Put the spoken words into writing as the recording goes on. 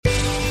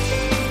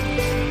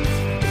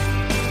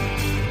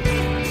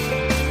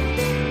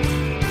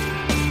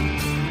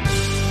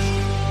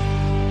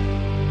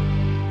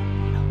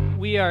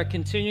are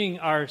continuing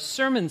our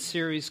sermon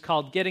series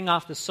called Getting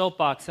Off the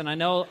Soapbox, and I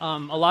know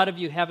a lot of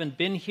you haven't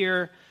been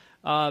here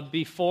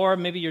before.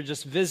 Maybe you're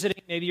just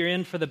visiting. Maybe you're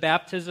in for the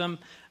baptism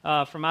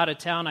from out of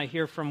town. I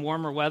hear from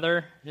warmer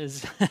weather.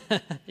 So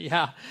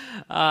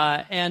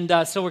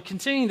we're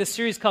continuing this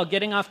series called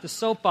Getting Off the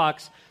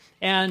Soapbox,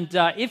 and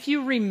if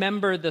you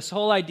remember this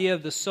whole idea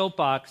of the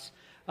soapbox,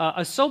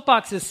 a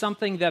soapbox is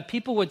something that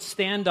people would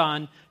stand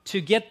on to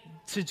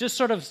just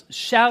sort of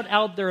shout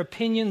out their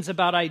opinions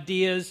about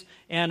ideas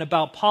and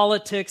about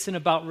politics and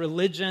about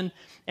religion.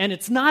 And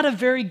it's not a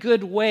very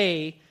good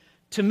way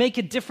to make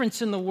a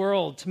difference in the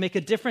world, to make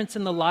a difference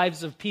in the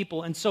lives of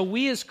people. And so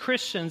we as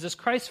Christians, as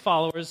Christ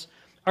followers,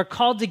 are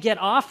called to get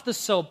off the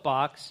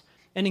soapbox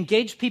and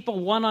engage people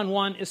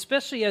one-on-one,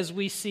 especially as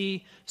we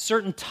see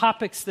certain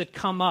topics that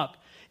come up.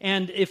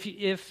 And if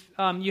you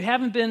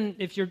haven't been,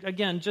 if you're,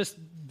 again, just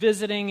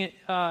visiting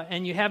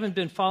and you haven't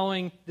been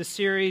following the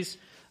series,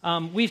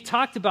 we've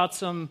talked about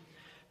some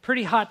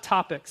pretty hot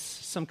topics,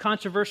 some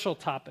controversial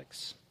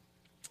topics.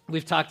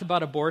 We've talked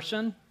about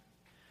abortion.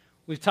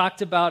 We've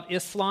talked about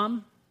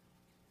Islam.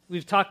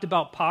 We've talked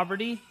about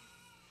poverty.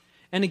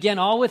 And again,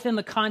 all within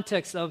the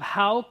context of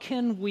how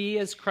can we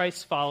as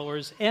Christ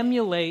followers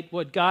emulate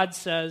what God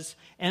says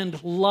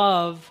and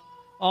love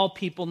all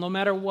people no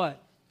matter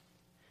what.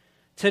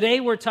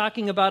 Today we're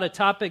talking about a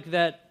topic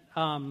that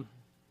I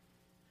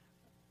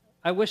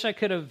wish I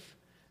could have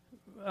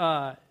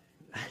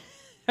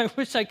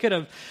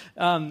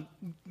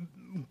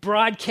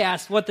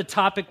broadcast what the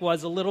topic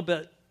was a little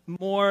bit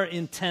more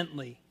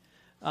intently.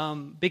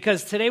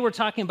 Because today we're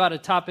talking about a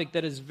topic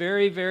that is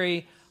very,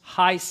 very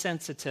high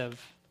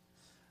sensitive.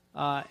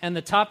 And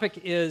the topic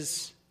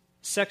is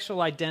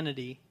sexual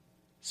identity,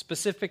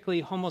 specifically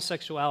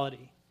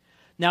homosexuality.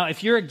 Now,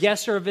 if you're a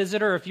guest or a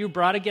visitor, or if you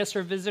brought a guest or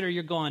a visitor,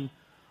 you're going,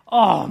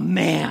 oh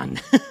man,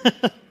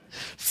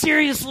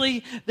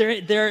 seriously,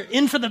 they're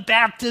in for the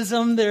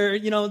baptism. They're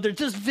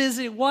just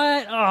visiting.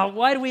 What? Oh,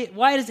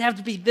 why does it have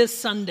to be this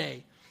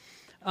Sunday?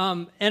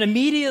 And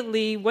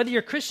immediately, whether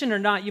you're Christian or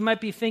not, you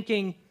might be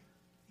thinking,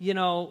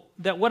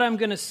 that what I'm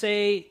going to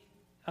say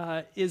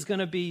is going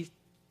to be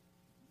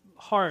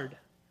hard.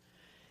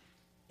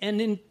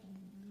 And in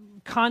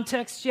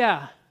context,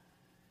 yeah,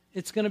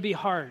 it's going to be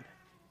hard.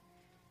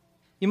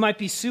 You might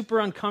be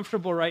super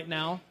uncomfortable right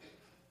now.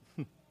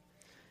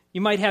 You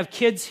might have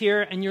kids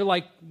here, and you're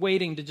like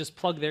waiting to just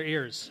plug their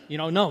ears.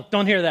 No,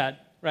 don't hear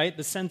that, right?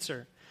 The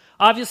censor.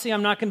 Obviously,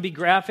 I'm not going to be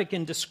graphic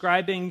in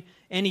describing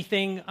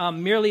anything,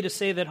 merely to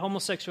say that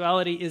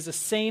homosexuality is a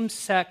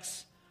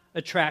same-sex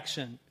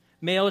attraction.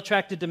 Male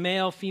attracted to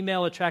male,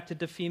 female attracted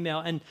to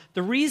female. And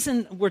the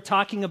reason we're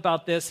talking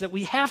about this, that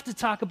we have to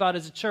talk about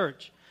as a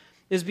church,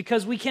 is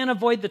because we can't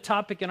avoid the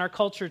topic in our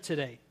culture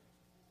today.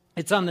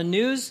 It's on the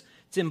news.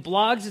 It's in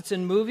blogs, it's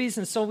in movies,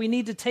 and so we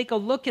need to take a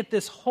look at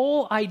this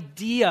whole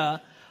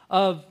idea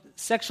of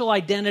sexual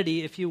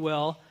identity, if you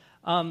will,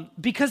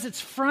 because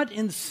it's front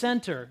and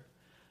center.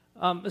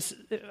 I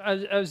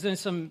was doing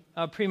some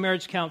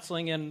pre-marriage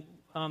counseling, and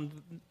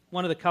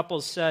one of the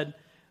couples said,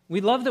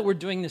 we love that we're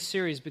doing this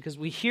series because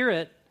we hear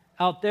it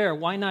out there.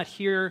 Why not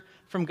hear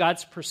from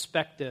God's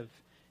perspective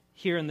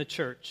here in the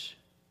church?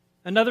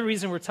 Another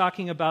reason we're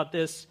talking about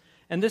this,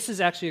 and this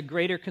is actually a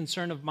greater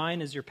concern of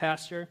mine as your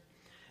pastor,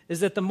 is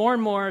that the more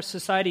and more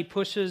society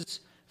pushes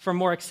for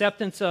more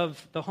acceptance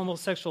of the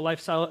homosexual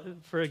lifestyle,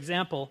 for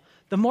example,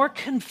 the more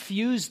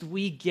confused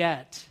we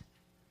get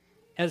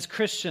as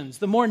Christians,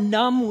 the more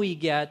numb we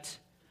get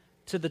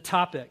to the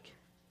topic.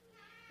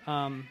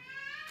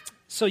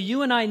 So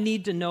you and I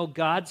need to know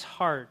God's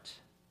heart,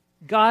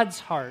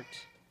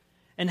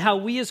 and how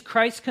we as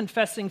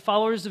Christ-confessing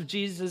followers of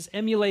Jesus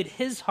emulate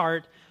His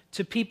heart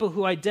to people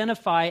who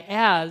identify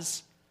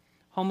as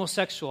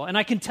homosexual. And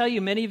I can tell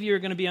you, many of you are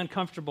going to be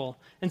uncomfortable.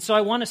 And so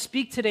I want to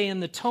speak today in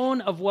the tone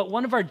of what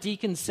one of our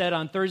deacons said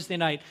on Thursday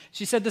night.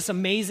 She said this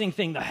amazing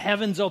thing, the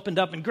heavens opened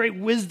up and great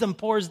wisdom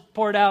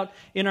poured out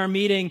in our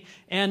meeting.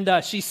 And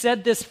she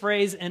said this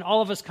phrase, and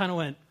all of us kind of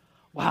went,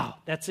 wow,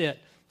 that's it.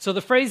 So the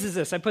phrase is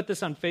this, I put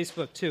this on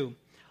Facebook too.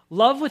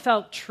 Love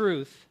without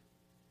truth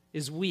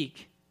is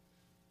weak.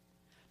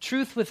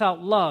 Truth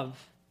without love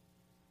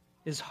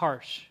is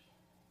harsh.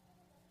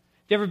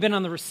 Have you ever been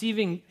on the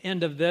receiving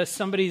end of this?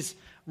 Somebody's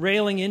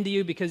railing into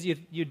you because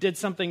you did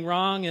something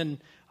wrong, and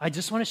I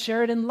just want to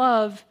share it in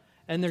love,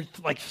 and they're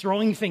like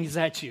throwing things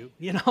at you.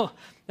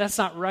 That's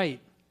not right.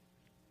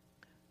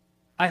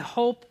 I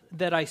hope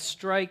that I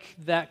strike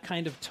that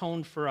kind of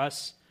tone for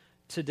us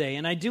today.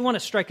 And I do want to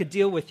strike a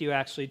deal with you,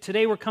 actually.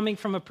 Today we're coming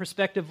from a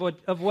perspective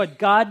of what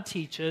God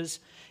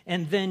teaches,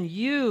 and then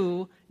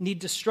you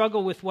need to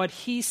struggle with what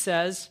He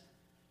says,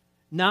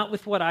 not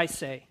with what I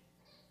say.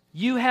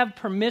 You have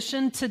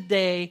permission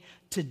today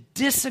to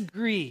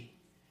disagree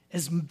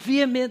as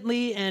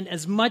vehemently and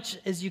as much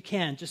as you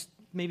can, just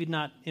maybe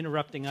not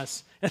interrupting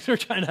us as we're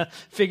trying to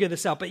figure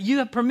this out. But you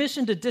have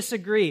permission to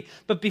disagree.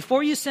 But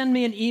before you send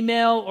me an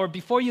email or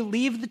before you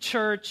leave the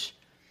church,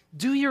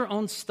 do your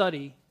own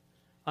study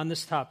on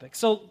this topic.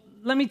 So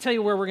let me tell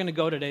you where we're going to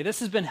go today. This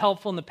has been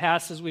helpful in the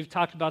past as we've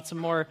talked about some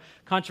more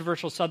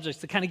controversial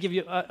subjects to kind of give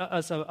you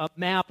us a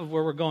map of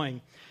where we're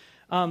going.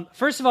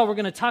 First of all, we're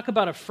going to talk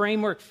about a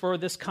framework for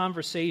this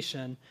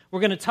conversation. We're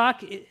going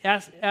to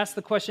ask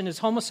the question, is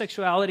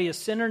homosexuality a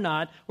sin or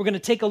not? We're going to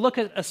take a look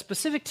at a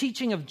specific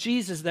teaching of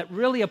Jesus that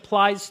really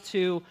applies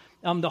to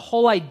the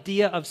whole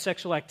idea of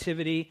sexual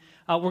activity.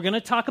 We're going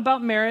to talk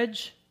about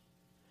marriage.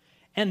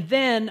 And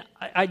then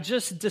I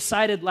just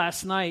decided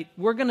last night,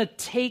 we're going to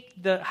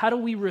take how do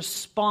we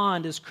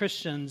respond as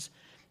Christians,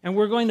 and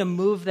we're going to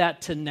move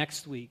that to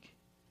next week.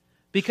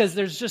 Because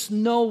there's just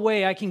no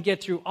way I can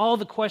get through all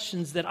the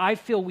questions that I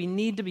feel we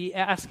need to be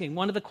asking.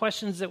 One of the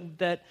questions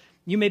that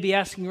you may be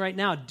asking right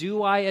now,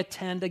 do I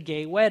attend a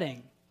gay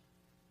wedding?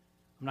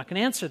 I'm not going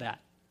to answer that.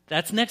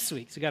 That's next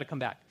week, so you got to come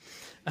back.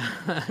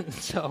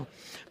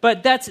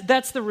 But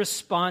that's the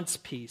response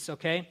piece,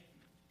 okay?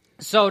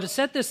 So to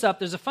set this up,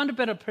 there's a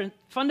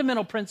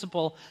fundamental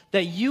principle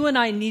that you and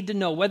I need to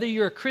know, whether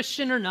you're a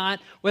Christian or not,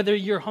 whether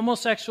you're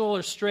homosexual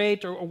or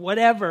straight or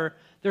whatever,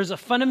 there's a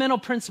fundamental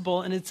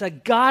principle, and it's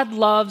that God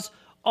loves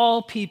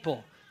all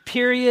people,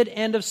 period,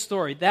 end of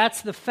story.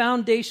 That's the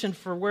foundation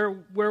for where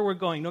we're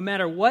going. No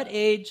matter what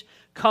age,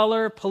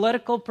 color,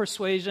 political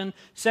persuasion,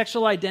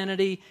 sexual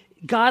identity,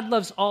 God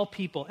loves all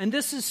people. And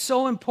this is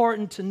so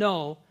important to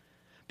know,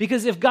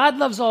 because if God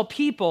loves all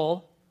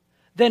people,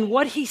 then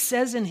what he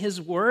says in his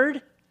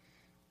word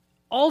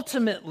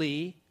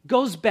ultimately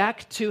goes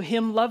back to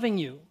him loving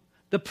you.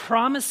 The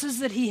promises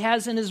that he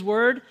has in his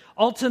word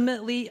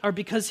ultimately are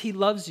because he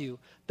loves you.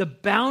 The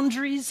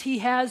boundaries he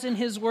has in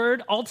his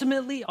word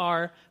ultimately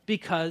are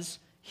because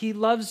he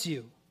loves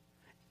you.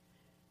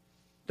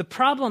 The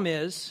problem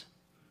is,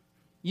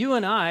 you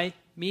and I,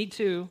 me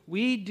too,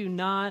 we do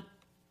not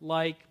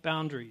like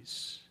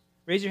boundaries.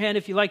 Raise your hand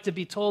if you like to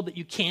be told that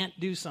you can't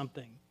do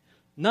something.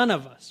 None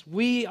of us.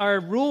 We are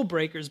rule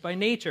breakers by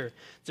nature.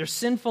 It's our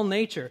sinful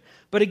nature.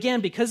 But again,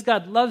 because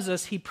God loves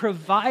us, he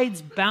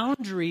provides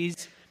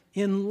boundaries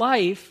in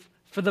life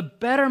for the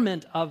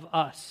betterment of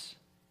us.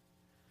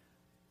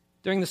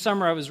 During the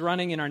summer, I was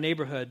running in our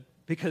neighborhood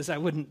because I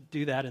wouldn't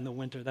do that in the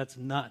winter. That's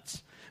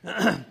nuts.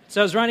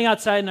 So I was running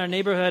outside in our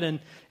neighborhood, and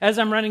as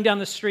I'm running down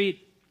the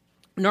street,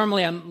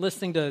 normally I'm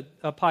listening to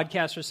a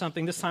podcast or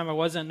something. This time I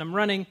wasn't, and I'm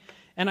running,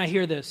 and I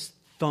hear this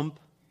thump,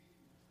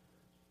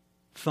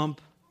 thump.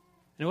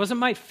 And it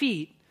wasn't my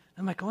feet.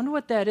 I'm like, I wonder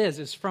what that is.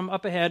 It's from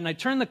up ahead. And I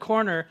turn the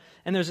corner,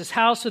 and there's this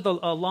house with a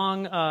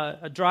long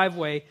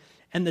driveway,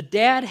 and the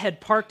dad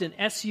had parked an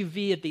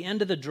SUV at the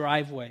end of the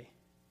driveway.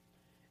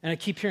 And I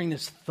keep hearing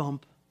this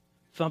thump,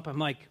 thump. I'm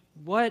like,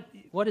 what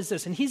is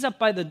this? And he's up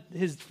by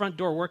his front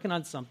door working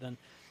on something.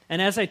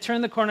 And as I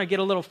turn the corner, I get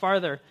a little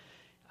farther,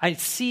 I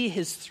see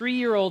his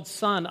 3-year-old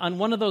son on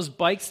one of those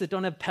bikes that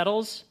don't have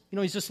pedals. You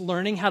know, he's just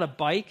learning how to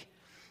bike.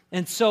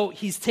 And so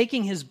he's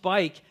taking his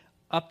bike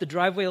up the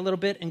driveway a little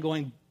bit and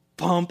going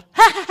bump,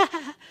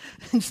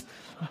 and just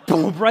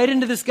boom, right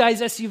into this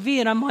guy's SUV.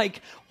 And I'm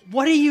like,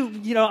 what are you,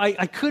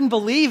 I couldn't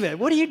believe it.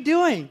 What are you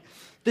doing?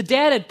 The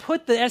dad had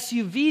put the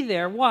SUV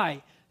there.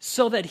 Why?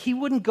 So that he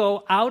wouldn't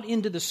go out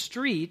into the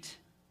street,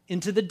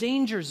 into the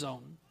danger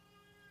zone.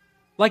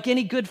 Like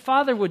any good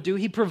father would do,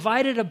 he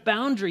provided a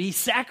boundary. He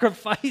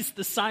sacrificed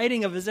the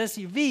siding of his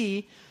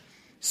SUV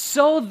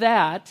so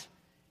that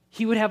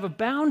he would have a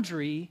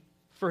boundary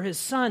for his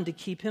son to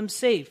keep him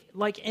safe,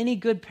 like any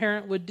good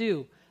parent would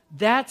do.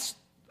 That's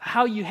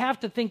how you have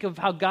to think of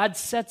how God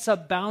sets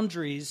up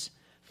boundaries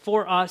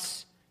for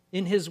us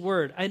in his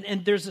word.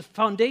 And there's a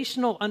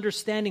foundational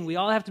understanding we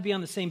all have to be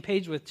on the same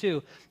page with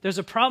too. There's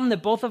a problem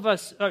that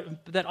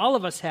that all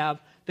of us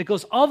have that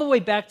goes all the way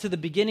back to the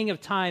beginning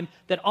of time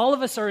that all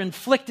of us are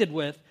inflicted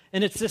with,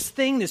 and it's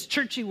this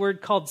churchy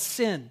word called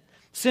sin.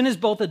 Sin is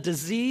both a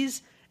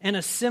disease and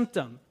a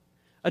symptom.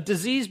 A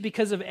disease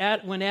because of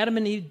when Adam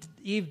and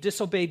Eve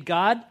disobeyed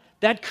God,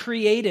 that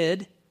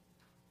created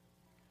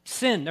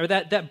sin, or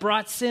that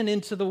brought sin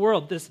into the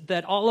world,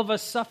 that all of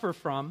us suffer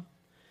from.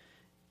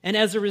 And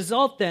as a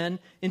result then,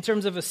 in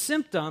terms of a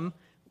symptom,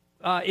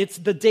 it's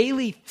the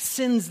daily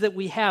sins that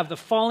we have, the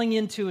falling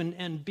into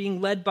and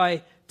being led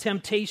by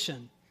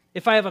temptation.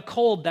 If I have a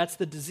cold, that's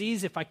the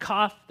disease. If I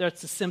cough,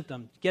 that's the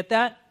symptom. Get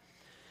that?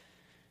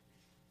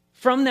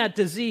 From that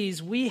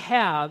disease, we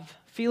have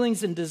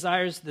feelings and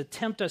desires that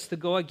tempt us to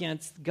go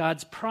against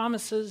God's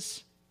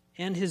promises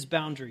and his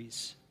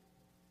boundaries.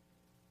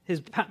 His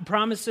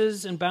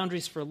promises and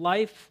boundaries for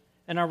life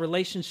and our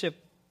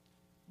relationship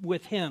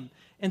with him.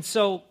 And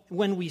so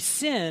when we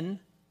sin,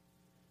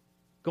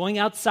 going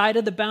outside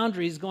of the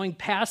boundaries, going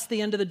past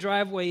the end of the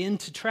driveway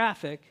into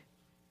traffic,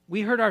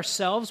 we hurt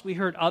ourselves, we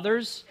hurt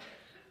others,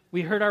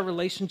 we hurt our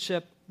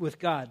relationship with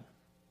God.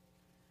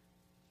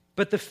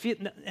 But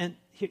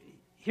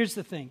here's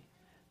the thing.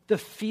 The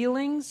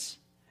feelings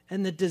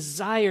and the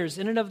desires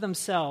in and of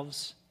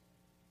themselves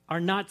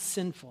are not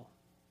sinful.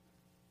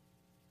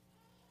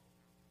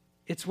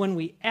 It's when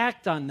we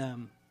act on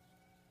them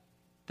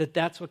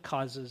that's what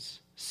causes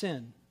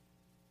sin.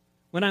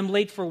 When I'm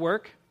late for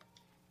work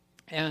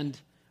and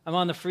I'm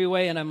on the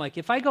freeway and I'm like,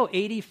 if I go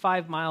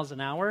 85 miles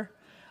an hour,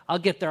 I'll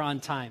get there on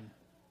time.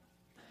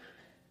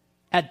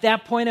 At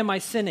that point, am I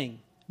sinning?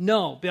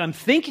 No, but I'm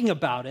thinking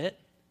about it.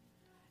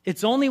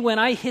 It's only when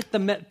I hit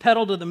the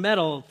pedal to the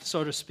metal,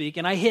 so to speak,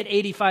 and I hit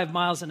 85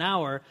 miles an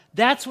hour,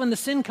 that's when the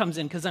sin comes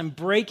in, because I'm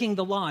breaking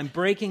the law, I'm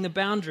breaking the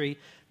boundary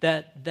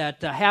that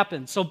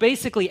happens. So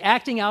basically,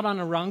 acting out on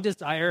a wrong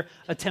desire,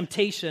 a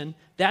temptation,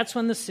 that's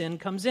when the sin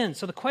comes in.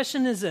 So the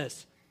question is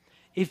this: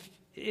 if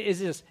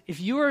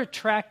you are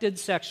attracted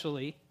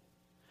sexually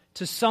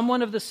to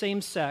someone of the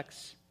same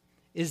sex,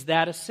 is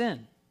that a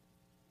sin?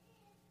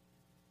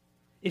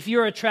 If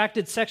you're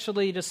attracted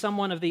sexually to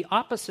someone of the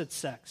opposite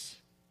sex,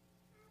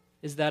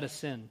 is that a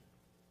sin?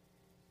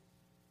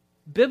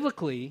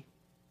 Biblically,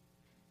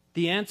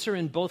 the answer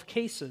in both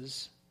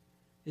cases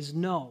is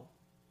no.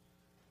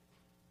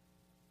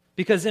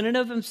 Because in and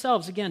of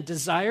themselves, again,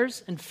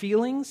 desires and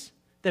feelings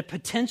that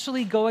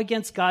potentially go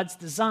against God's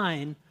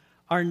design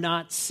are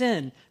not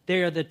sin.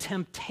 They are the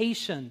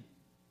temptation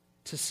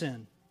to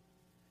sin.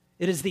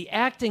 It is the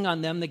acting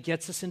on them that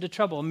gets us into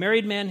trouble. A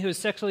married man who is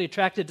sexually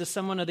attracted to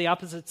someone of the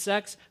opposite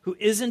sex who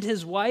isn't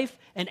his wife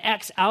and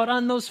acts out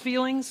on those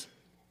feelings,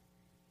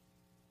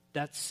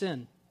 that's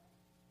sin.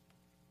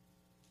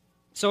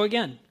 So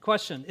again,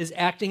 question, is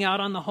acting out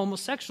on the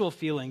homosexual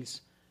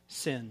feelings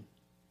sin?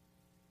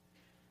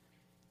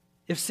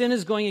 If sin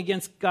is going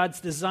against God's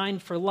design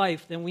for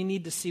life, then we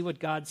need to see what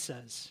God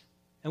says.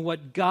 And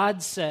what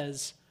God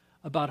says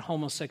about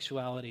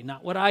homosexuality.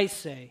 Not what I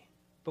say,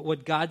 but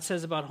what God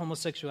says about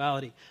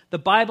homosexuality. The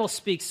Bible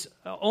speaks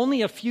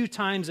only a few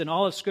times in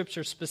all of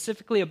Scripture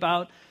specifically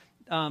about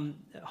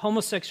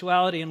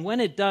homosexuality. And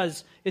when it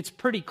does, it's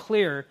pretty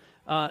clear.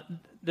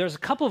 There's a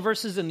couple of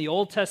verses in the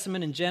Old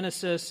Testament in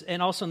Genesis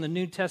and also in the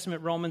New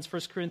Testament, Romans,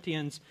 1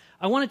 Corinthians.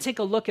 I want to take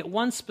a look at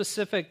one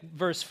specific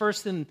verse,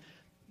 first in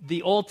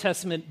the Old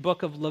Testament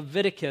book of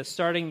Leviticus,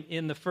 starting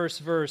in the first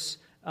verse.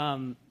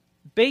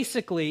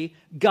 Basically,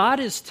 God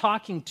is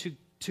talking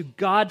to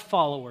God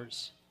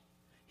followers.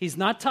 He's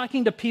not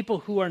talking to people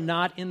who are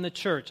not in the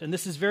church, and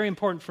this is very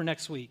important for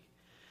next week.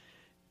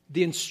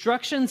 The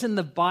instructions in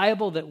the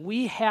Bible that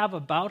we have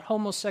about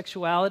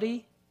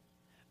homosexuality,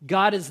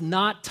 God is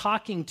not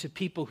talking to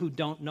people who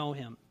don't know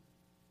him.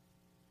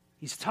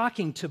 He's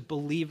talking to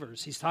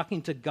believers. He's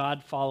talking to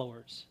God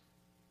followers.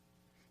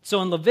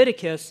 So in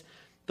Leviticus,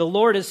 the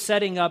Lord is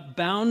setting up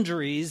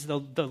boundaries, the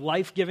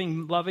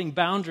life-giving, loving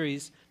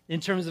boundaries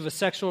in terms of a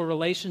sexual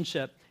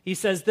relationship. He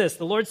says this: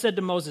 the Lord said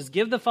to Moses,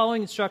 "Give the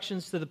following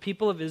instructions to the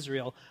people of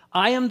Israel.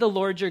 I am the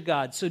Lord your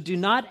God, so do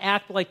not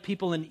act like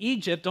people in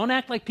Egypt. Don't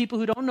act like people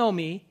who don't know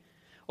me,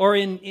 or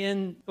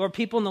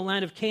people in the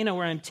land of Canaan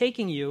where I'm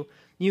taking you.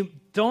 You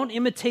don't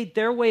imitate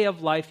their way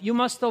of life. You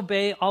must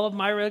obey all of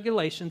my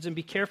regulations and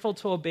be careful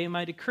to obey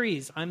my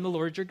decrees. I'm the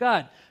Lord your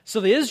God." So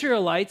the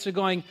Israelites are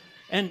going,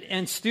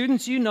 and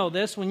students, you know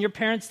this, when your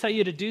parents tell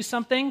you to do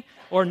something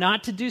or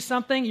not to do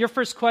something, your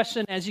first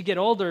question as you get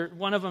older,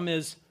 one of them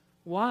is,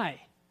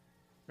 why?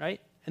 Right?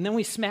 And then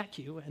we smack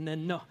you, and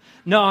then no,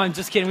 I'm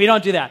just kidding. We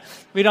don't do that.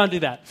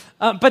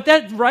 But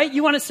that, right?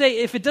 You want to say,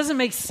 if it doesn't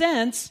make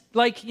sense,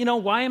 like,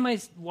 why am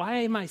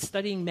I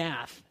studying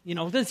math?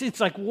 It's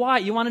like, why?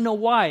 You want to know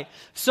why.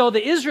 So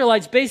the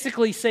Israelites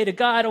basically say to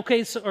God,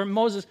 or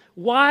Moses,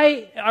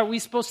 why are we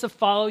supposed to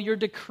follow your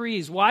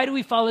decrees? Why do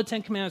we follow the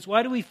Ten Commandments?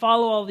 Why do we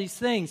follow all these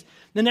things?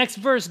 The next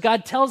verse,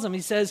 God tells them,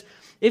 he says,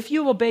 if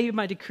you obey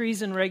my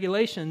decrees and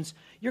regulations,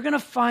 you're going to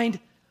find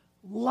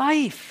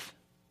life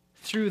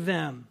through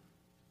them.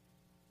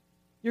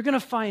 You're going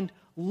to find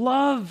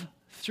love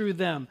through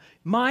them.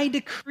 My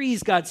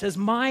decrees, God says,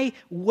 my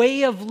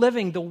way of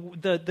living,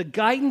 the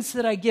guidance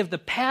that I give, the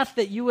path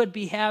that you would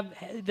be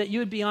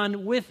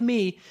on with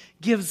me,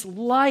 gives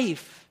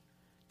life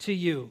to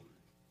you.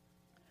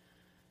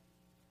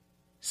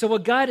 So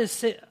what God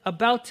is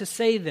about to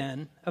say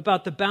then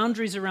about the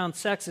boundaries around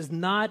sex is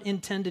not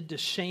intended to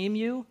shame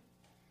you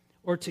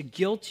or to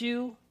guilt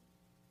you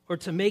or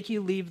to make you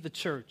leave the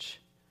church.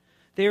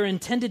 They are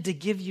intended to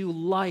give you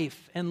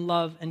life and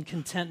love and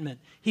contentment.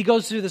 He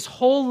goes through this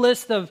whole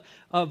list of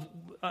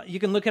you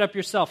can look it up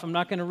yourself. I'm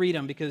not going to read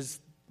them because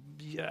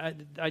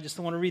I just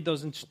don't want to read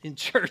those in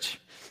church.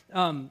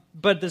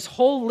 But this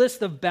whole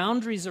list of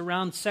boundaries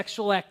around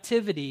sexual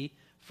activity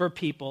for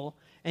people.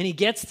 And he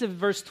gets to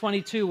verse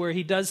 22 where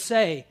he does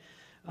say,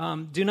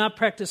 do not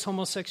practice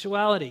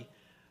homosexuality.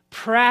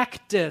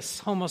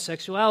 Practice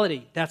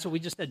homosexuality. That's what we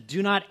just said.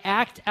 Do not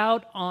act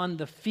out on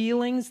the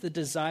feelings, the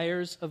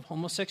desires of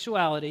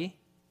homosexuality.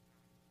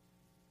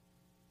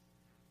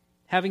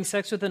 Having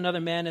sex with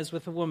another man as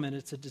with a woman,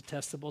 it's a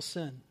detestable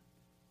sin.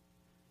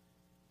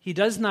 He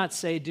does not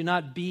say, do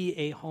not be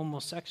a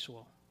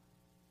homosexual.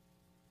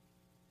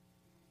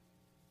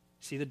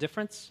 See the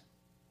difference?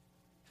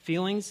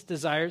 Feelings,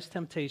 desires,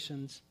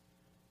 temptations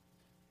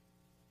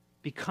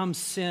become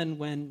sin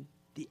when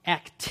the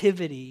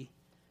activity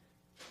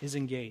is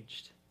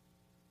engaged.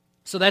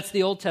 So that's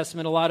the Old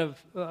Testament. A lot of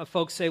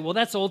folks say, well,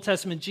 that's Old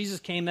Testament.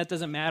 Jesus came. That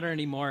doesn't matter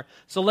anymore.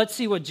 So let's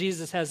see what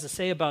Jesus has to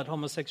say about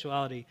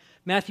homosexuality.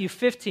 Matthew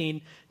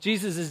 15,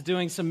 Jesus is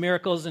doing some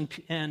miracles,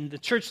 and the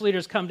church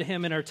leaders come to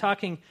him and are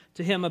talking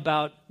to him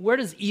about where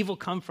does evil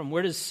come from?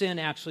 Where does sin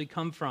actually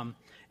come from?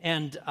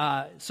 And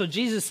so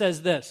Jesus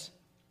says this,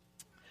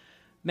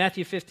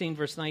 Matthew 15,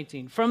 verse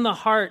 19, from the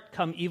heart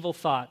come evil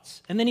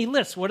thoughts. And then he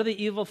lists, what are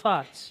the evil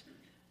thoughts?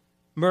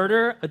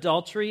 Murder,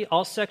 adultery,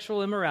 all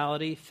sexual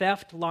immorality,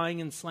 theft, lying,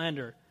 and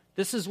slander.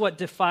 This is what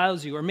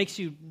defiles you or makes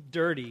you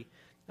dirty.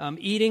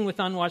 Eating with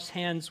unwashed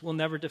hands will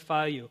never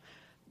defile you.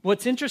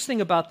 What's interesting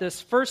about this,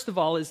 first of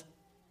all, is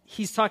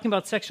he's talking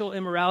about sexual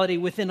immorality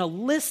within a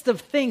list of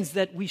things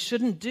that we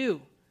shouldn't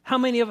do. How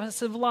many of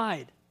us have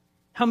lied?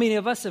 How many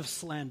of us have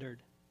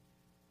slandered?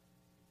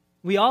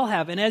 We all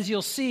have. And as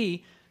you'll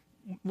see,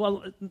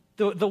 well,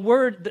 the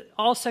word,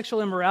 all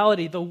sexual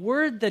immorality, the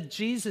word that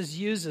Jesus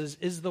uses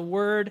is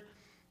the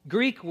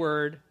Greek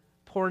word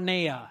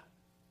porneia,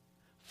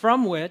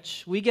 from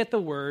which we get the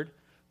word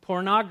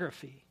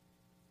pornography.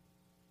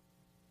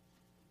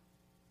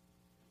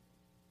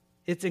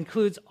 It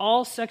includes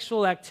all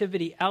sexual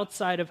activity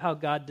outside of how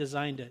God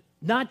designed it,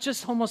 not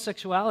just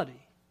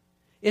homosexuality.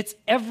 It's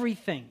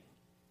everything.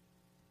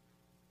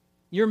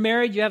 You're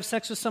married, you have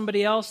sex with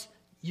somebody else,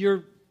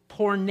 you're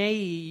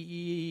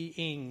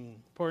pornaying,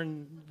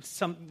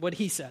 what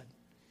he said,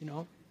 you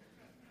know.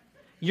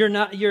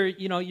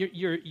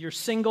 You're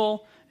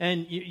single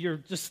and you're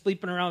just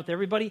sleeping around with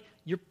everybody.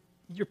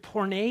 You're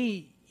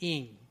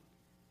pornaying.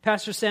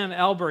 Pastor Sam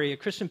Albury, a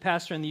Christian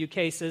pastor in the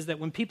UK, says that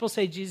when people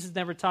say Jesus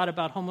never taught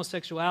about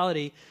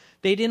homosexuality,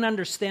 they didn't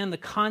understand the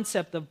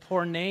concept of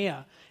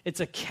porneia.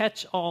 It's a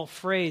catch-all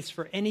phrase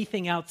for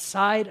anything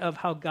outside of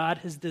how God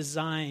has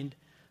designed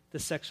the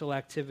sexual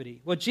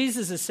activity. What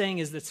Jesus is saying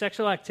is that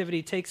sexual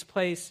activity takes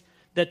place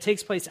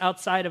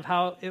outside of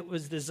how it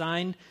was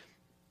designed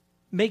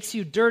makes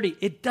you dirty.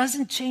 It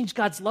doesn't change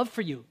God's love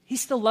for you. He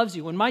still loves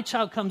you. When my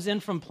child comes in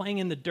from playing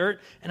in the dirt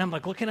and I'm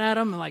like looking at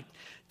him and like,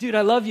 dude,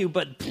 I love you,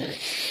 but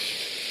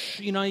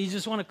you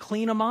just want to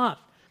clean them off.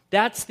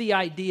 That's the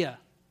idea.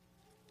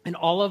 And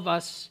all of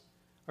us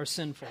are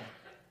sinful.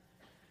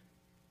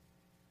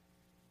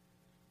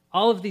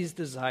 All of these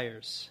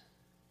desires,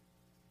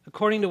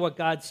 according to what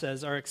God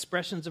says, are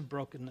expressions of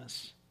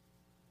brokenness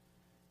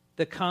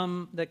that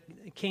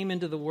came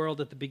into the world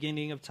at the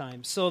beginning of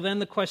time. So then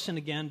the question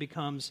again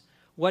becomes,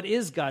 what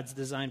is God's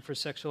design for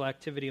sexual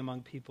activity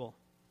among people?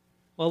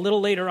 Well, a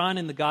little later on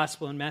in the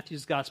gospel, in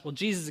Matthew's gospel,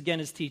 Jesus again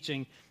is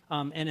teaching,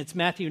 and it's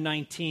Matthew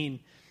 19,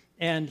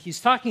 and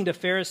he's talking to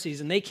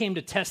Pharisees, and they came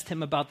to test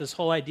him about this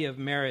whole idea of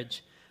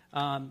marriage.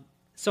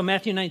 So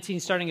Matthew 19,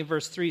 starting at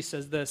verse 3,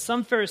 says this,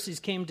 some Pharisees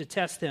came to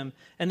test him,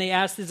 and they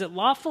asked, is it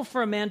lawful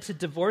for a man to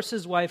divorce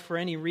his wife for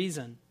any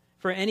reason,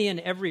 for any and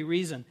every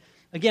reason?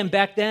 Again,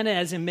 back then,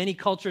 as in many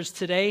cultures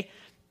today,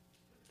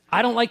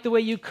 I don't like the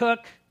way you cook,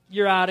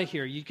 you're out of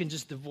here. You can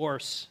just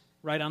divorce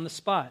right on the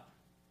spot.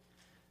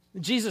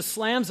 Jesus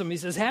slams him. He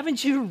says,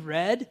 haven't you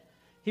read?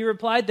 He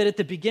replied that at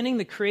the beginning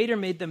the Creator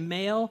made them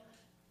male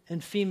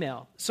and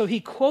female. So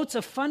Jesus quotes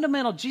a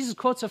fundamental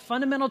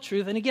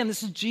truth. And again,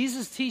 this is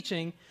Jesus'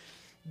 teaching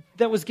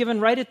that was given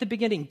right at the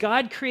beginning.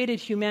 God created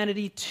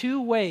humanity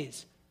two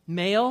ways,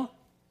 male,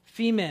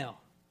 female.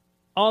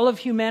 All of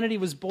humanity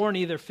was born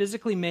either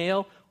physically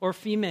male or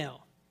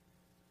female.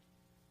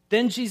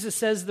 Then Jesus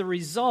says the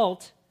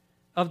result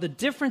of the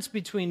difference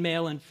between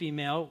male and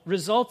female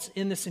results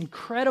in this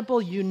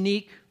incredible,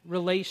 unique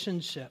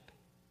relationship.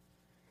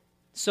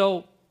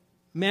 So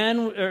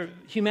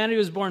humanity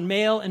was born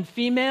male and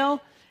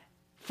female.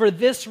 For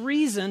this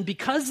reason,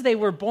 because they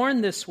were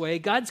born this way,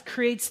 God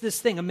creates this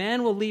thing. A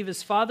man will leave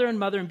his father and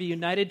mother and be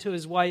united to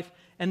his wife,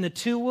 and the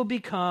two will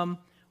become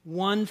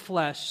one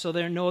flesh. So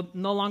they're no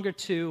longer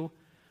two,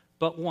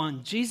 but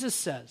one. Jesus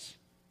says,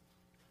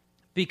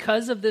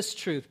 because of this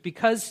truth,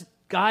 because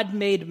God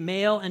made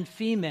male and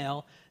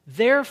female,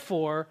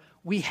 therefore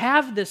we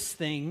have this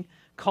thing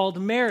called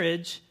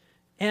marriage,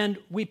 and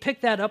we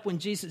pick that up when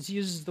Jesus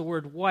uses the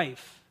word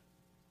wife.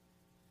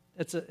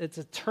 It's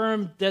a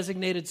term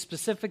designated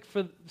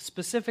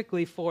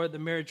specifically for the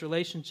marriage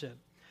relationship.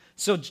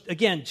 So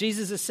again,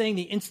 Jesus is saying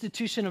the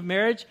institution of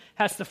marriage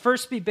has to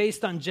first be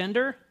based on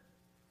gender,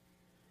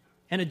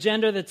 and a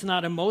gender that's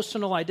not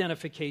emotional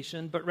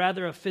identification, but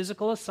rather a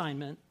physical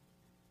assignment.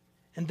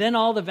 And then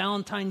all the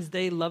Valentine's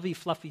Day lovey,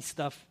 fluffy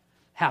stuff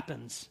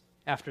happens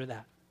after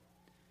that.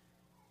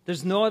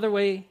 There's no other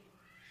way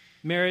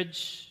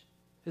marriage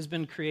has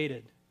been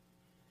created.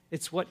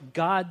 It's what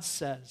God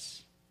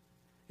says.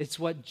 It's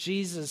what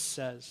Jesus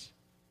says.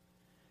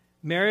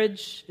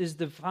 Marriage is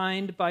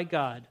defined by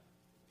God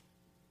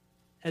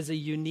as a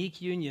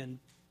unique union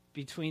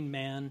between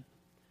man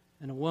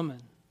and a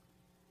woman.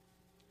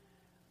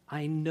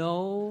 I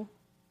know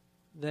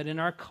that in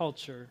our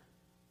culture,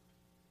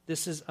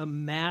 this is a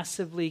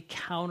massively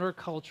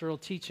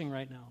countercultural teaching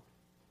right now.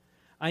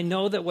 I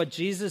know that what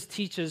Jesus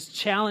teaches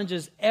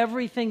challenges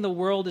everything the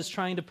world is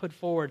trying to put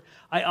forward.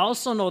 I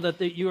also know that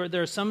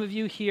there are some of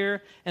you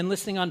here and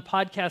listening on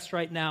podcasts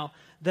right now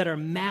that are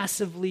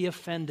massively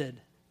offended.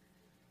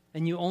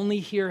 And you only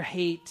hear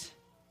hate,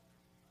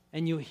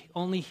 and you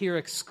only hear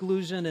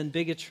exclusion and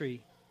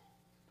bigotry.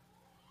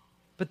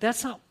 But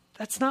that's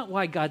not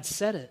why God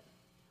said it.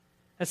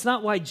 That's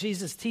not why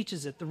Jesus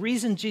teaches it. The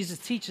reason Jesus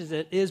teaches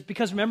it is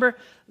because, remember,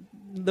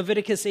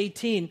 Leviticus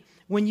 18,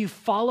 when you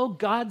follow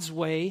God's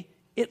way,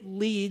 it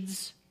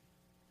leads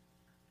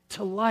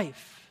to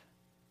life.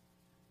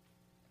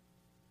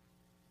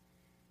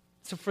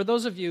 So for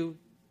those of you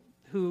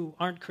who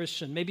aren't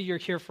Christian, maybe you're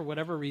here for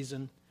whatever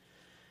reason,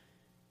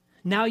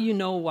 now you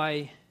know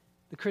why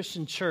the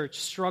Christian church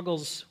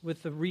struggles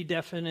with the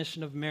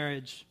redefinition of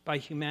marriage by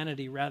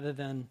humanity rather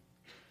than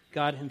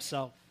God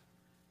himself.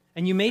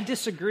 And you may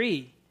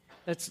disagree.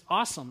 That's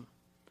awesome.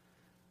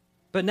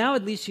 But now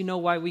at least you know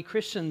why we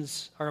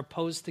Christians are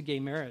opposed to gay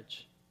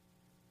marriage.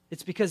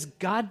 It's because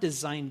God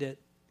designed it.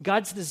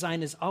 God's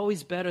design is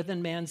always better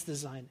than man's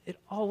design. It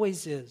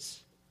always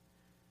is.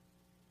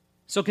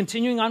 So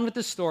continuing on with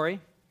the story,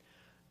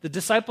 the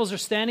disciples are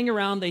standing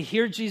around. They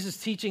hear Jesus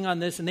teaching on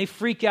this, and they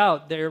freak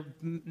out. They're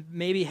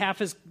maybe half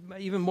as,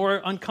 even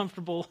more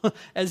uncomfortable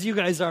as you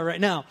guys are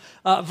right now.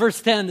 Verse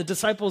 10, the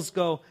disciples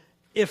go,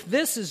 if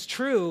this is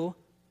true,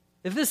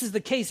 if this is the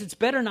case, it's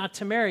better not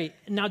to marry.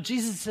 Now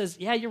Jesus says,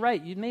 yeah, you're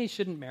right. You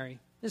shouldn't marry.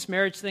 This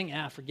marriage thing,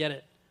 forget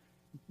it.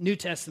 New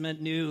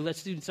Testament, new.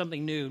 Let's do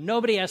something new.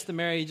 Nobody has to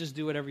marry. You just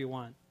do whatever you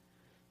want.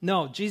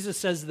 No, Jesus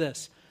says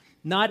this.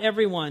 Not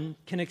everyone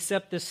can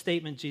accept this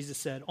statement, Jesus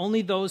said.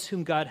 Only those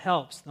whom God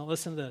helps. Now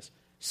listen to this.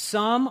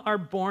 Some are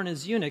born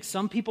as eunuchs.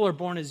 Some people are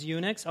born as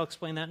eunuchs. I'll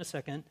explain that in a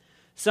second.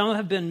 Some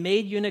have been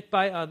made eunuchs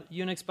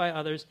by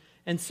others,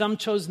 and some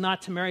chose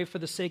not to marry for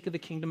the sake of the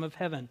kingdom of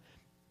heaven.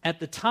 At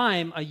the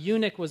time, a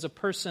eunuch was a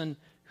person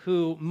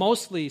who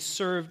mostly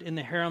served in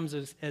the harems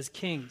as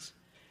kings.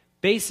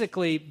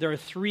 Basically, there are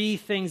three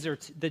things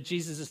that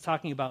Jesus is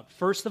talking about.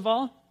 First of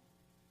all,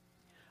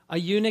 a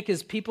eunuch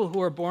is people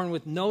who are born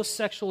with no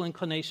sexual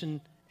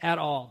inclination at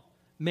all,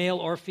 male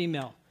or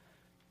female.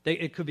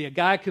 It could be a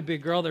guy, it could be a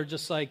girl. They're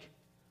just like,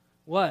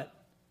 what?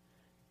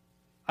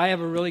 I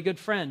have a really good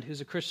friend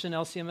who's a Christian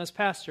LCMS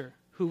pastor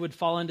who would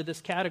fall into this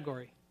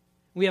category.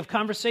 We have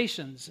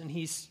conversations, and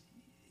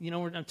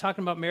I'm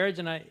talking about marriage,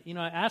 and I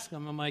ask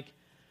him, I'm like,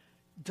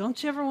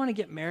 don't you ever want to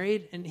get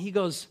married? And he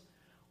goes,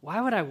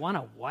 why would I want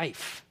a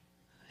wife?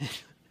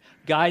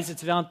 Guys,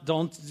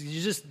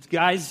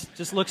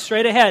 just look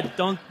straight ahead.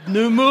 Don't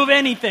move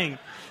anything.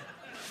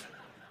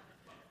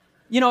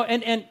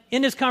 And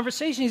in his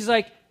conversation, he's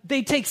like,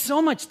 they take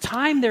so much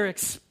time, they're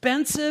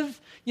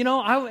expensive,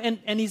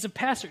 and he's a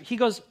pastor. He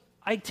goes,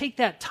 I take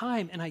that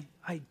time and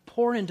I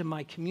pour into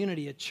my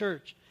community at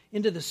church,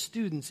 into the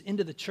students,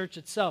 into the church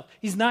itself.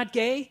 He's not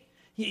gay.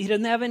 He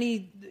doesn't have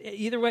any,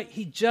 either way,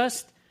 he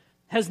just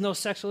has no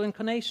sexual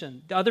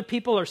inclination. The other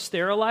people are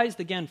sterilized,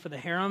 again, for the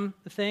harem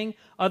thing.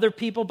 Other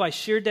people, by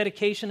sheer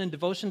dedication and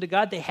devotion to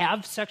God, they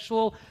have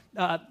sexual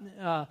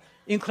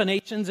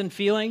inclinations and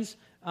feelings,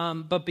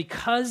 but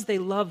because they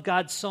love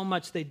God so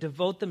much, they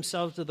devote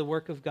themselves to the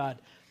work of God.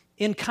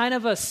 In kind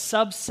of a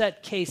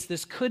subset case,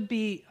 this could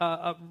be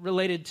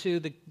related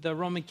to the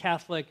Roman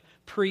Catholic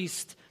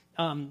priest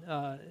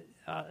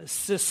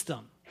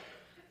system,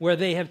 where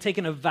they have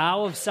taken a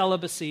vow of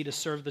celibacy to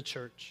serve the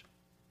church.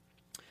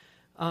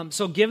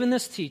 So given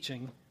this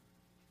teaching,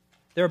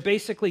 there are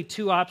basically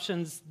two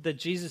options that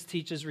Jesus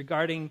teaches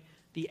regarding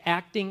the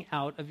acting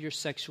out of your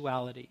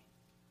sexuality.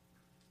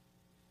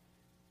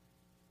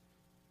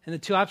 And the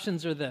two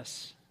options are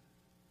this.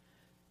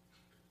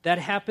 That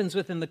happens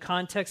within the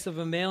context of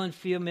a male and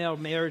female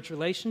marriage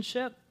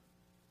relationship,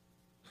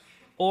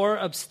 or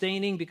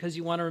abstaining because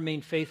you want to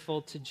remain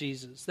faithful to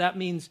Jesus. That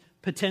means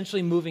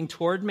potentially moving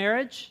toward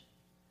marriage,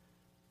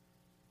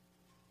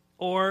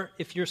 or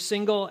if you're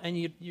single and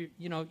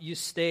you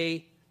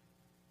stay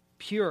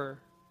pure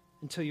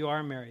until you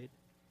are married.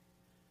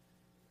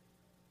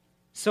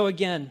 So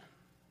again,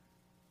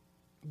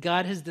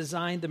 God has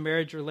designed the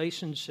marriage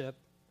relationship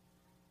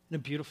in a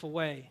beautiful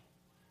way.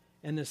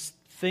 And this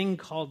thing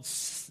called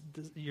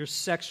your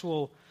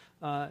sexual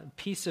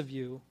piece of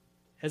you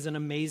as an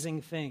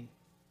amazing thing.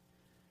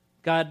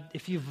 God,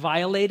 if you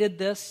violated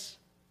this,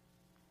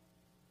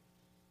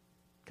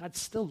 God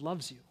still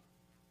loves you.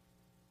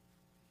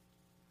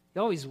 He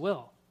always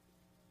will.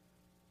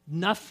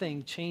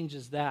 Nothing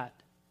changes that.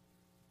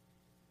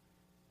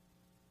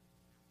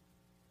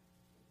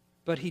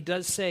 But he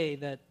does say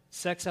that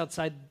sex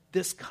outside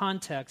this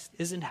context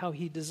isn't how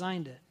he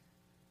designed it.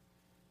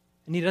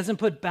 And he doesn't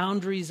put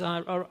boundaries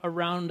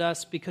around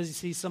us because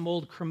he's some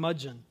old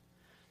curmudgeon.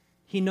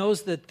 He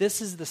knows that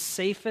this is the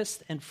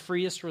safest and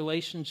freest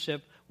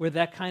relationship where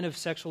that kind of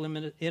sexual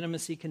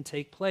intimacy can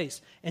take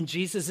place. And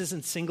Jesus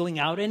isn't singling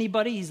out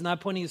anybody. He's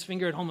not pointing his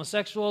finger at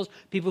homosexuals,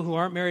 people who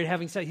aren't married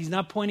having sex. He's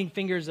not pointing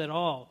fingers at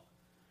all.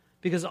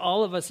 Because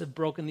all of us have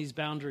broken these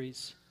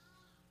boundaries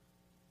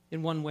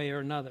in one way or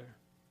another.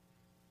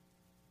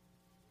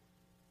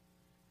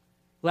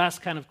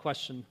 Last kind of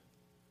question.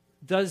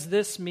 Does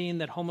this mean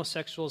that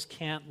homosexuals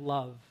can't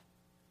love?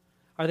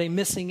 Are they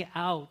missing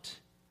out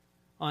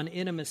on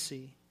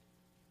intimacy?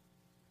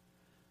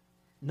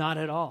 Not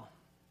at all.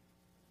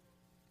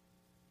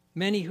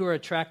 Many who are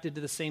attracted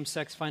to the same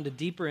sex find a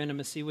deeper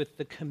intimacy with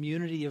the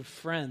community of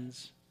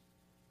friends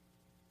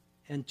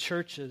and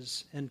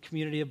churches and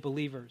community of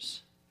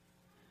believers.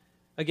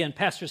 Again,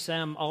 Pastor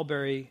Sam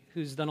Albury,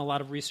 who's done a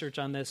lot of research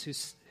on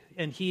this,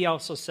 and he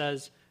also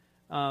says,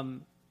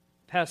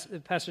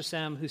 Pastor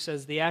Sam, who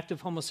says the act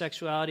of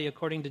homosexuality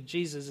according to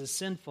Jesus is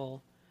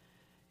sinful,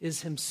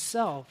 is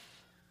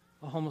himself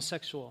a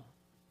homosexual.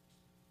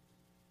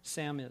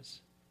 Sam is.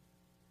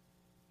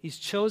 He's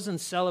chosen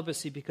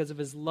celibacy because of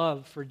his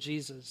love for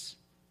Jesus.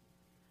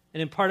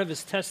 And in part of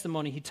his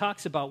testimony, he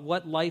talks about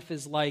what life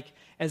is like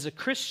as a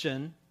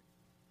Christian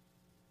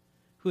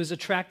who is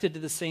attracted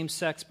to the same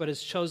sex but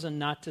has chosen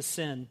not to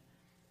sin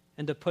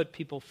and to put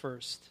people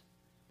first.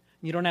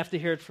 You don't have to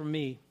hear it from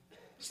me.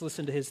 Just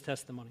listen to his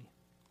testimony.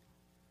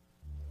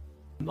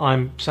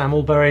 I'm Sam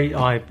Albury.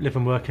 I live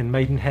and work in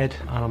Maidenhead,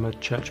 and I'm a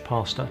church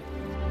pastor.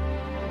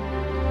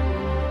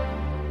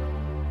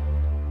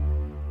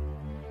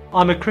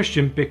 I'm a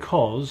Christian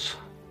because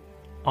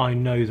I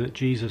know that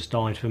Jesus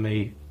died for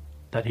me,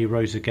 that he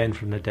rose again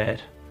from the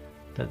dead,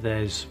 that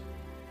there's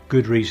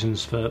good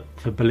reasons for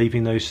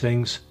believing those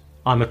things.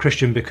 I'm a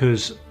Christian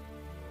because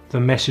the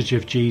message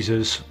of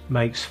Jesus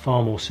makes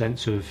far more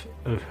sense of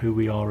who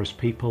we are as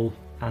people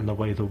and the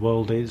way the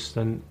world is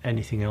than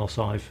anything else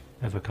I've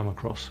ever come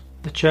across.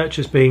 The church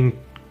has been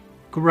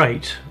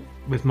great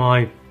with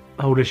my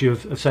whole issue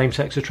of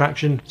same-sex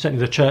attraction.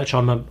 Certainly the church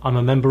I'm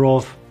a member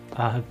of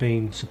have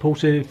been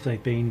supportive,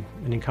 they've been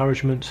an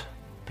encouragement,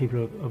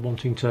 people are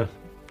wanting to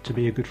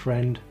be a good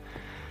friend.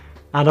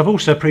 And I've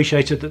also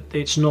appreciated that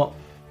it's not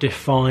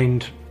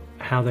defined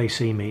how they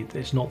see me,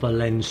 it's not the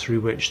lens through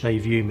which they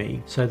view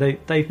me. So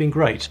they've been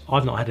great.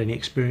 I've not had any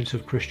experience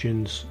of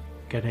Christians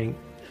getting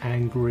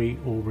angry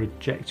or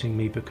rejecting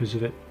me because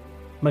of it.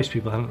 Most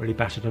people haven't really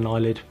batted an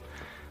eyelid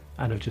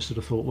and have just sort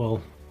of thought,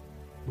 well,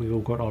 we've all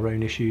got our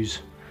own issues,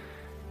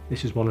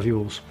 this is one of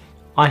yours.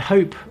 I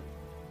hope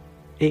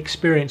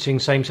experiencing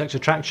same-sex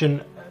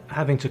attraction,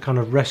 having to kind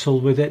of wrestle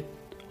with it,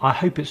 I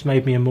hope it's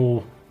made me a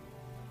more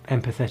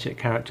empathetic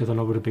character than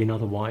I would have been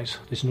otherwise.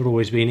 It's not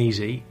always been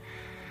easy,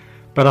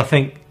 but I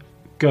think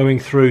going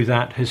through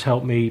that has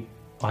helped me,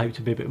 I hope,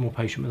 to be a bit more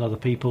patient with other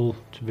people,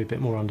 to be a bit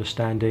more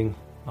understanding,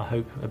 I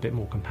hope a bit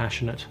more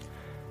compassionate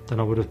than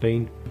I would have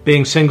been.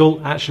 Being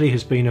single actually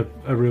has been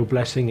a real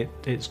blessing.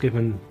 It's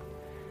given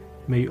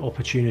me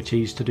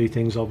opportunities to do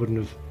things I wouldn't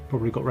have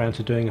probably got round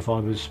to doing if I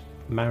was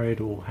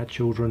married or had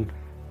children.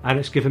 And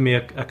it's given me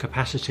a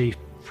capacity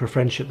for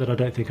friendship that I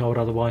don't think I would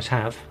otherwise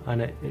have.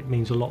 And it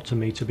means a lot to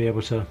me to be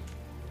able to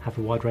have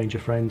a wide range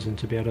of friends and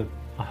to be able to,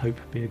 I hope,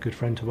 be a good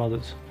friend to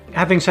others.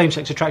 Having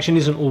same-sex attraction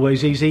isn't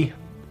always easy.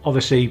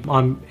 Obviously,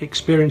 I'm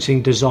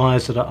experiencing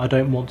desires that I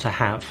don't want to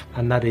have,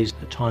 and that is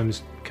at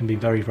times can be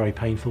very, very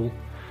painful.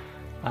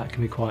 It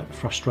can be quite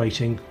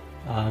frustrating.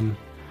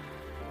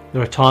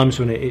 There are times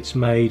when it's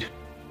made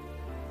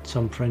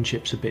some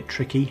friendships a bit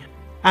tricky,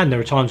 and there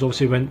are times,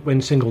 obviously,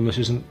 when singleness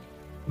isn't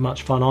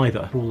much fun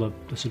either. For all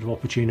the sort of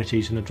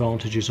opportunities and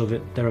advantages of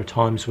it, there are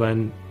times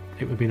when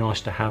it would be nice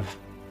to have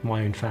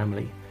my own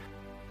family.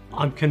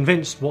 I'm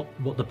convinced what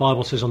the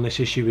Bible says on this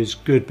issue is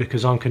good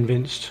because I'm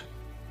convinced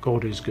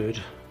God is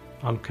good.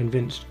 I'm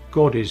convinced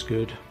God is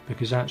good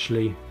because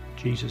actually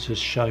Jesus has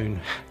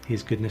shown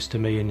his goodness to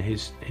me in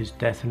his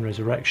death and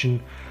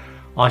resurrection.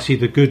 I see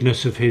the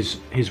goodness of his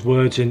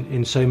words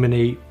in so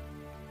many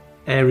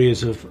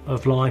areas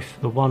of life.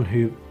 The one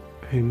who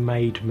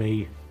made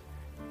me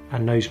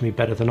and knows me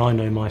better than I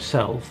know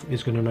myself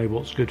is going to know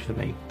what's good for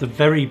me. The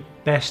very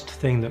best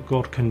thing that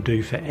God can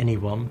do for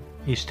anyone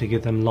is to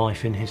give them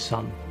life in his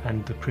Son,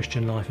 and the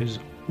Christian life is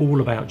all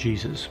about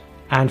Jesus.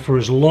 And for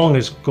as long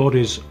as God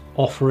is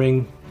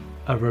offering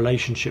a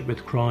relationship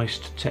with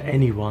Christ to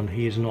anyone,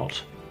 he is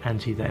not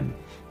anti-them.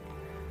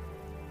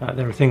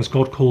 There are things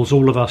God calls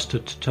all of us to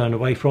turn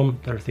away from.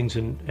 There are things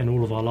in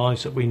all of our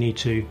lives that we need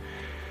to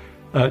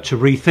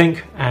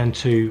rethink and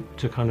to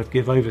kind of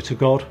give over to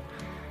God.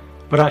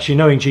 But actually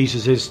knowing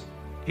Jesus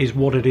is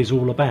what it is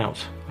all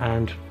about,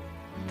 and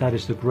that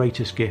is the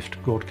greatest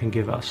gift God can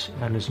give us.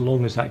 And as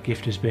long as that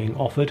gift is being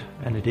offered,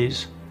 and it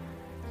is,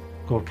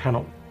 God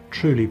cannot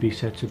truly be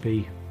said to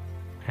be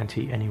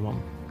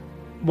anti-anyone.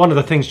 One of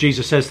the things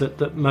Jesus says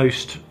that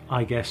most,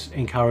 I guess,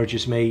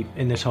 encourages me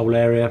in this whole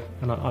area,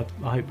 and I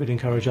hope would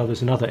encourage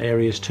others in other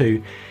areas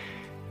too,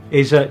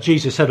 is that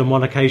Jesus said on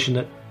one occasion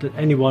that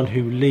anyone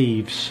who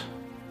leaves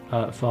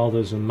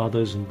fathers and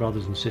mothers and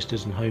brothers and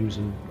sisters and homes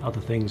and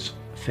other things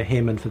for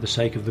him and for the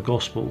sake of the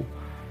gospel,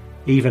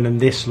 even in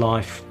this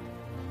life,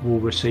 will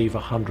receive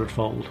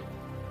 100-fold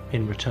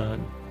in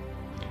return.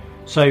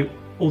 So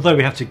although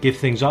we have to give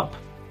things up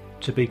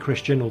to be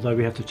Christian, although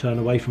we have to turn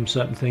away from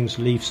certain things,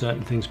 leave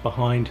certain things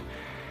behind,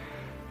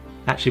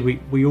 actually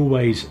we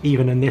always,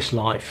 even in this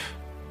life,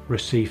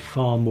 receive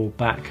far more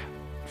back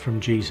from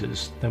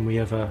Jesus than we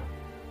ever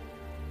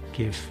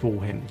give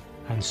for him.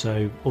 And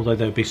so, although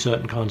there'll be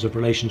certain kinds of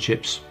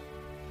relationships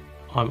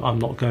I'm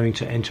not going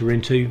to enter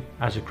into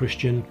as a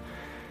Christian,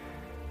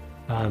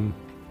 I've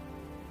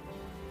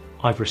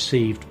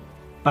received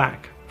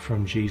back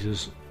from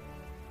Jesus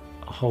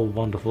a whole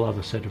wonderful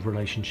other set of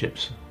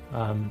relationships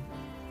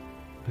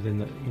within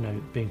the,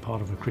 being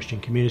part of a Christian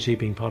community,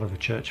 being part of a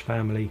church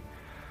family,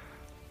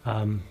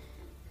 and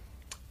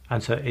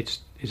so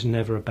it's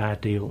never a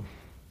bad deal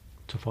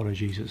to follow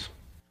Jesus.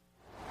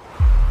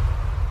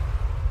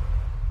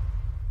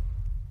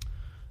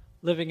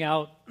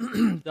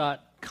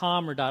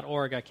 livingout.com or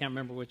 .org, I can't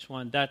remember which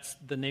one. That's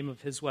the name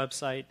of his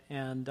website,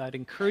 and I'd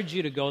encourage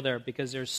you to go there because there's